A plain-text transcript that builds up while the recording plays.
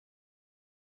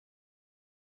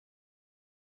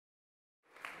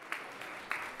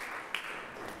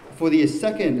for the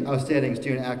second Outstanding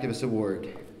Student Activist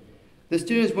Award. This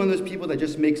student is one of those people that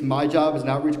just makes my job as an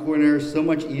outreach coordinator so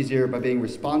much easier by being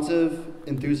responsive,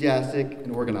 enthusiastic,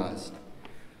 and organized.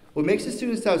 What makes the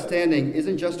students outstanding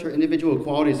isn't just her individual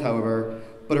qualities, however,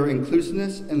 but her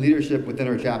inclusiveness and leadership within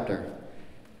her chapter.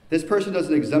 This person does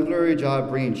an exemplary job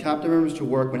bringing chapter members to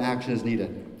work when action is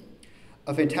needed.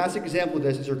 A fantastic example of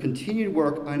this is her continued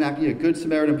work on enacting a Good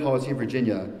Samaritan policy in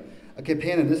Virginia, a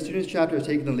campaign that this student's chapter has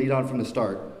taken the lead on from the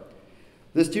start.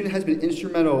 This student has been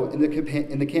instrumental in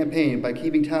the campaign by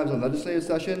keeping tabs on legislative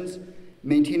sessions,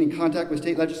 maintaining contact with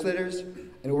state legislators,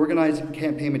 and organizing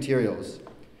campaign materials.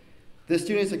 This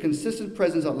student is a consistent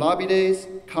presence at lobby days,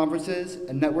 conferences,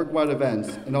 and network-wide events,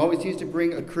 and always seems to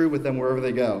bring a crew with them wherever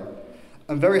they go.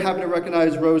 I'm very happy to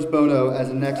recognize Rose Bono as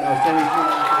the next Outstanding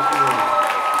Student Activist Award.